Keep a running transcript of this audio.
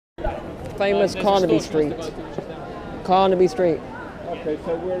famous Carnaby Street. Carnaby Street. Okay,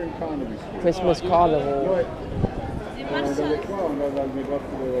 so we're in Carnaby Street. Christmas Carnival.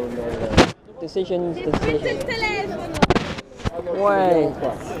 Decisions. Wait.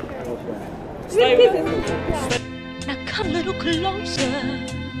 Now come a little closer.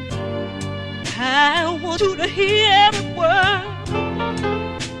 I want you to hear every word,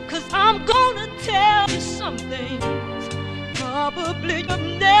 'cause I'm gonna tell you something probably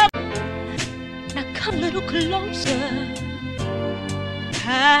you'll never. Now come a little closer.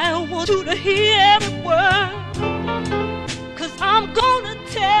 I want you to hear every word, 'cause I'm gonna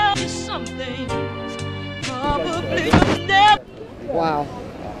tell you something probably you'll never. Wow.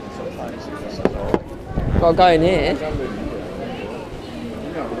 Gotta go in here.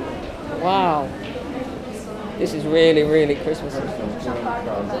 Wow. This is really, really Christmassy.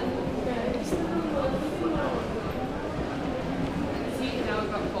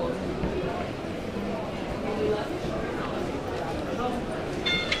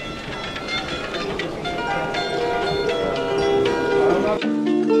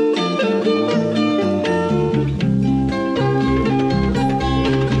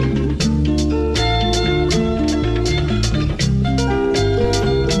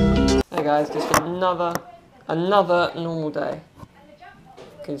 Hey guys, just another normal day.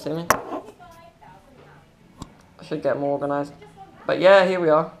 Can you see me? I should get more organised. But yeah, here we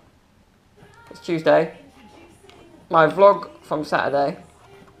are. It's Tuesday. My vlog from Saturday.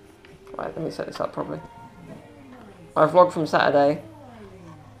 Right, let me set this up properly. My vlog from Saturday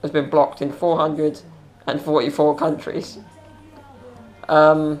has been blocked in 444 countries. I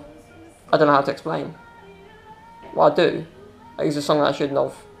don't know how to explain. What I do, I use a song that I shouldn't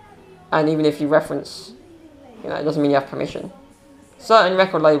have. And even if you reference, it doesn't mean you have permission. Certain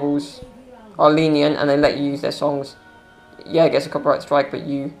record labels are lenient and they let you use their songs. Yeah, it gets a copyright strike, but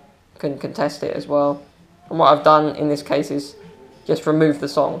you can contest it as well. And what I've done in this case is just remove the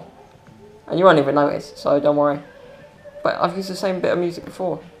song. And you won't even notice, so don't worry. But I've used the same bit of music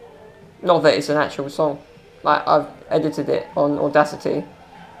before. Not that it's an actual song. Like, I've edited it on Audacity.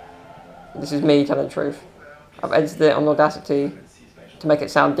 This is me telling the truth. I've edited it on Audacity to make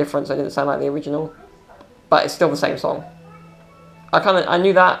it sound different, so it didn't sound like the original. But it's still the same song. I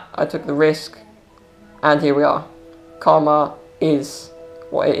knew that, I took the risk, and here we are. Karma is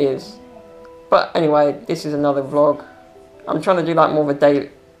what it is. But anyway, this is another vlog. I'm trying to do like more of a daily,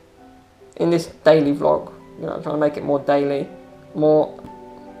 in this daily vlog, I'm trying to make it more daily, more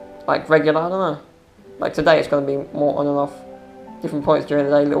like regular, I don't know. Like today it's going to be more on and off, different points during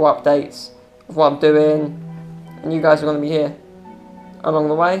the day, little updates of what I'm doing, and you guys are going to be here along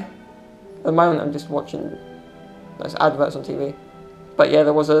the way. At the moment I'm just watching those adverts on TV. But yeah,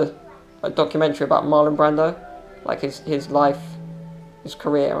 there was a documentary about Marlon Brando, like his life, his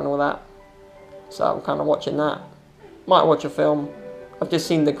career and all that. So I'm kind of watching that. Might watch a film. I've just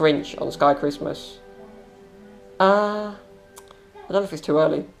seen The Grinch on Sky Christmas. I don't know if it's too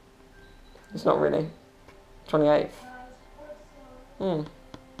early. It's not really. 28th.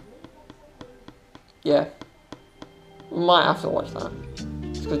 Yeah. Might have to watch that.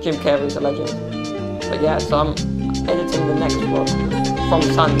 It's because Jim Carrey's a legend. But yeah, so I'm editing the next vlog from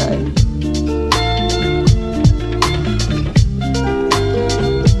Sunday.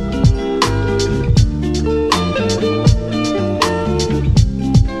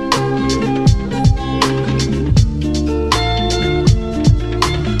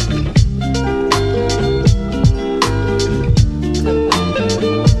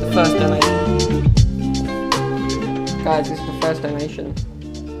 Guys, this is the first donation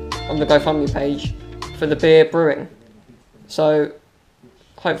on the GoFundMe page for the beer brewing. So,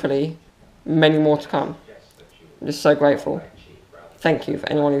 hopefully, many more to come. I'm just so grateful. Thank you for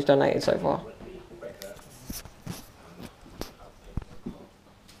anyone who's donated so far.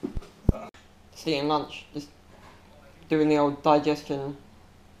 Just eating lunch, just doing the old digestion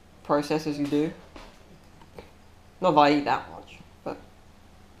process as you do. Not that I eat that much, but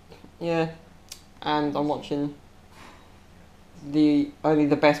yeah. And I'm watching only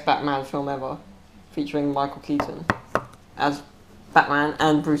the best Batman film ever, featuring Michael Keaton as Batman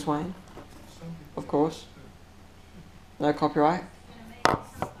and Bruce Wayne, of course. No copyright. I'm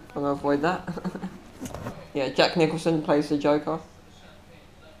gonna avoid that. Yeah, Jack Nicholson plays the Joker.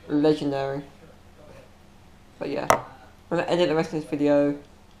 Legendary. But yeah, I'm gonna edit the rest of this video,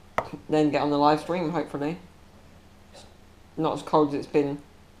 then get on the live stream, hopefully. It's not as cold as it's been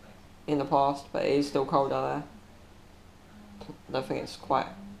in the past, but it is still cold out there. I don't think it's quite,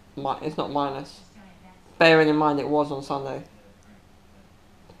 it's not minus. Bearing in mind it was on Sunday.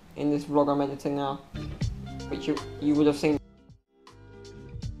 In this vlog I'm editing now, which you would have seen.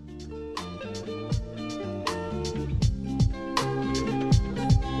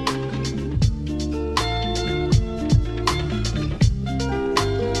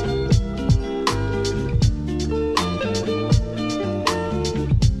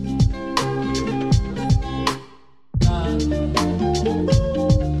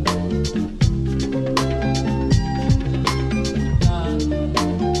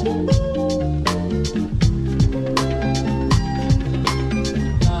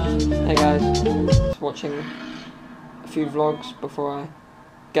 Hey guys, just watching a few vlogs before I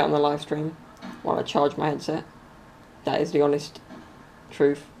get on the live stream while I charge my headset. That is the honest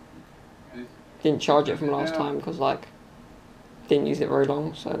truth. Didn't charge it from last time because like didn't use it very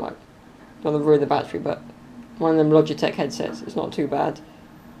long, so like don't want to ruin the battery, but one of them Logitech headsets, it's not too bad.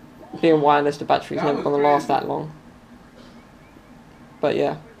 Being wireless, the battery's never going to last that long. But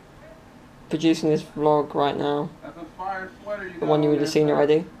yeah, producing this vlog right now, the one you would have seen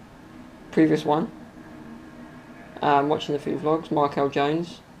already, previous one. Watching a few vlogs, Mark L.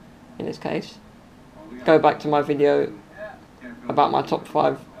 Jones, in this case. Go back to my video about my top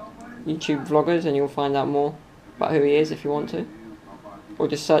 5 YouTube vloggers and you'll find out more about who he is if you want to. Or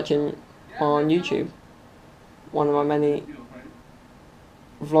just searching on YouTube. One of my many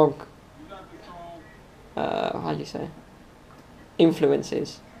vlog, how do you say?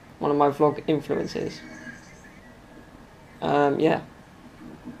 Influences. One of my vlog influences. Yeah.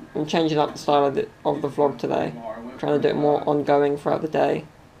 I'm changing up the style of the vlog today. Trying to do it more ongoing throughout the day.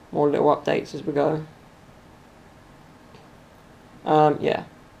 More little updates as we go. Yeah.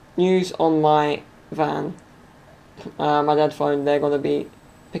 News on my van. My dad phoned, they're going to be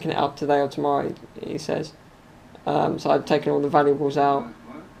picking it up today or tomorrow, he says. So I've taken all the valuables out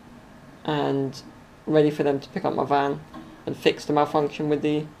and ready for them to pick up my van and fix the malfunction with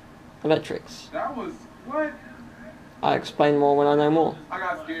the electrics. That was what? I'll explain more when I know more. I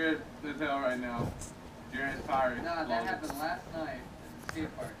got scared as hell right now. Jared's tires. No, that happened last night at the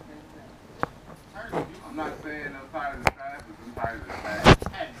skate park. I'm not saying those tires are trash, but some tires are trash.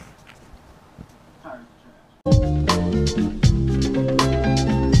 Hey, tires are trash.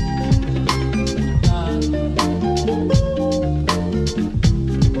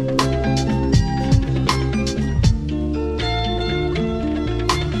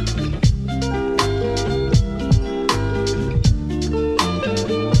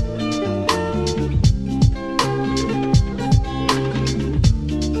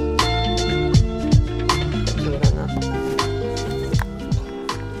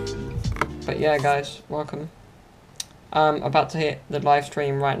 But yeah guys, welcome. I'm about to hit the live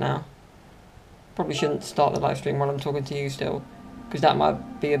stream right now. Probably shouldn't start the live stream while I'm talking to you still, because that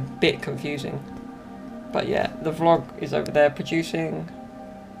might be a bit confusing. But yeah, the vlog is over there producing.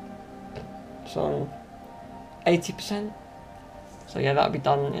 It's on 80%. So yeah, that'll be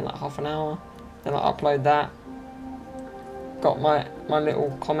done in like half an hour. Then I'll upload that. Got my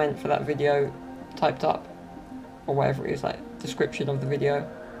little comment for that video typed up, or whatever it is, like description of the video,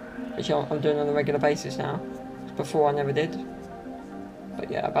 which I'm doing on a regular basis now. Before I never did. But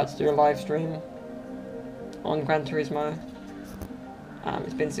yeah, about to do a live stream on Gran Turismo.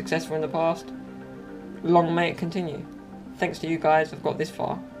 It's been successful in the past. Long may it continue. Thanks to you guys, I've got this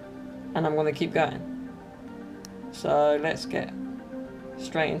far, and I'm going to keep going. So let's get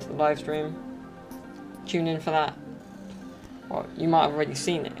straight into the live stream. Tune in for that. Well, you might have already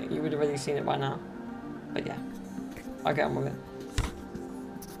seen it. You would have already seen it by now. But yeah, I'll get on with it.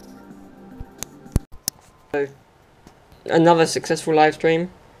 So, another successful live stream.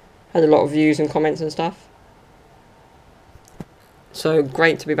 Had a lot of views and comments and stuff. So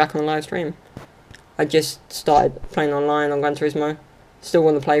great to be back on the live stream. I just started playing online on Gran Turismo. Still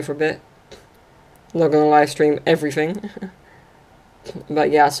want to play for a bit. Not going to live stream everything.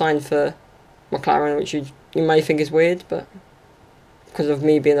 But yeah, I signed for McLaren, which you may think is weird, but because of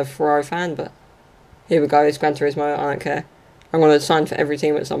me being a Ferrari fan, but here we go, it's Gran Turismo, I don't care. I'm going to sign for every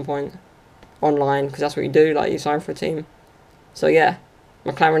team at some point. Online, because that's what you do, like you sign for a team. So yeah,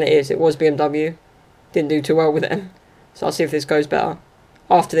 McLaren it is. It was BMW, didn't do too well with them, so I'll see if this goes better.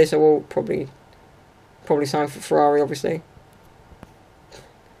 After this I will probably sign for Ferrari, obviously,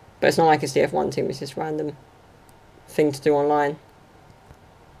 but it's not like it's the F1 team, it's just random thing to do online.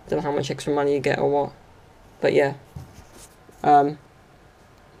 Don't know how much extra money you get or what, but yeah. My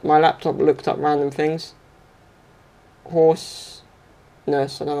laptop looked up random things. Horse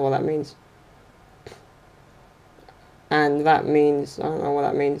nurse, I don't know what that means. And that means, I don't know what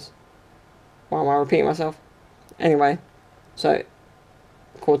that means. Why am I repeating myself? Anyway, so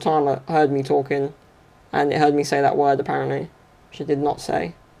Cortana heard me talking, and it heard me say that word apparently, which I did not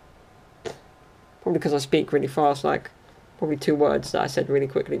say. Probably because I speak really fast, like probably 2 words that I said really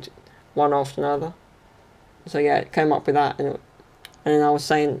quickly, one after another. So yeah, it came up with that, and then I was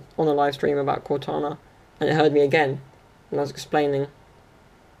saying on a live stream about Cortana, and it heard me again, and I was explaining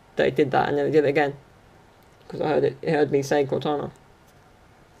that it did that, and then it did it again. Because I heard it heard me say Cortana.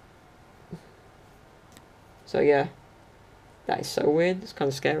 So yeah, that is so weird. It's kind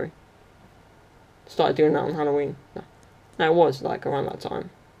of scary. Started doing that on Halloween. No, it was like around that time.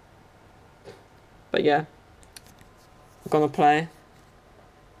 But yeah, I'm gonna play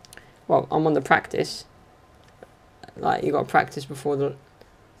well, I'm on the practice. Like, you got to practice before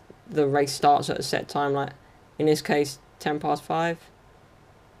the race starts at a set time. Like, in this case, 5:10.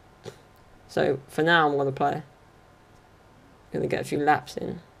 So for now, I'm gonna play. Gonna get a few laps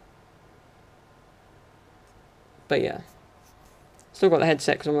in. But yeah, still got the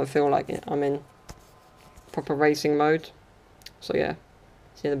headset because I'm gonna feel like I'm in proper racing mode. So yeah,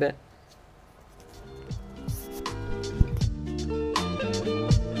 see you in a bit.